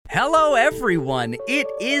Hello, everyone. It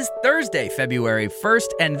is Thursday, February 1st,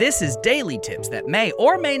 and this is Daily Tips that may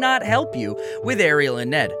or may not help you with Ariel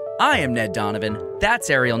and Ned. I am Ned Donovan.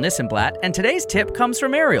 That's Ariel Nissenblatt, and today's tip comes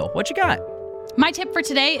from Ariel. What you got? My tip for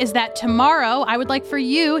today is that tomorrow I would like for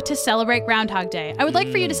you to celebrate Groundhog Day. I would like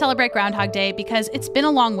for you to celebrate Groundhog Day because it's been a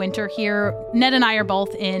long winter here. Ned and I are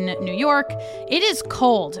both in New York. It is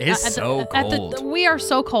cold. It's so cold. We are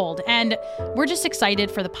so cold, and we're just excited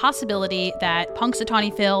for the possibility that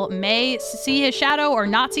Punxsutawney Phil may see his shadow or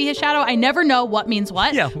not see his shadow. I never know what means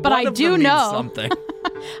what, but I do know something.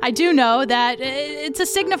 I do know that it's a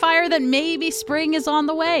signifier that maybe spring is on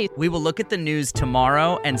the way. We will look at the news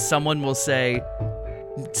tomorrow and someone will say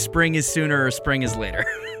spring is sooner or spring is later.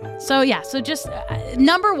 So just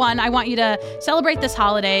number one, I want you to celebrate this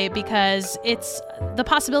holiday because it's the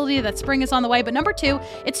possibility that spring is on the way. But number two,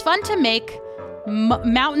 it's fun to make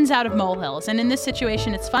mountains out of molehills. And in this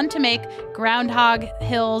situation, it's fun to make groundhog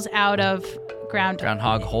hills out of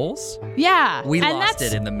groundhog holes? Yeah. We lost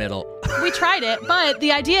it in the middle. We tried it, but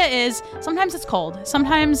the idea is sometimes it's cold.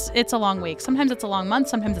 Sometimes it's a long week. Sometimes it's a long month.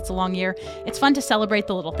 Sometimes it's a long year. It's fun to celebrate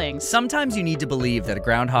the little things. Sometimes you need to believe that a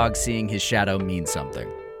groundhog seeing his shadow means something.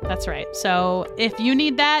 That's right. So if you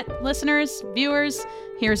need that, listeners, viewers,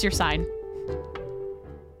 here's your sign.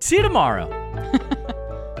 See you tomorrow.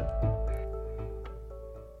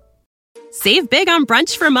 Save big on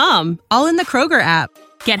brunch for mom, all in the Kroger app.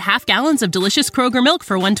 Get half gallons of delicious Kroger milk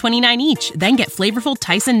for $1.29 each. Then get flavorful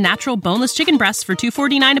Tyson natural boneless chicken breasts for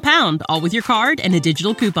 $2.49 a pound, all with your card and a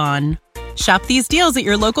digital coupon. Shop these deals at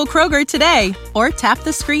your local Kroger today, or tap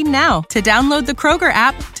the screen now to download the Kroger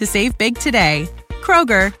app to save big today.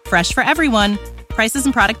 Kroger, fresh for everyone. Prices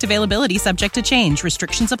and product availability subject to change.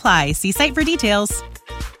 Restrictions apply. See site for details.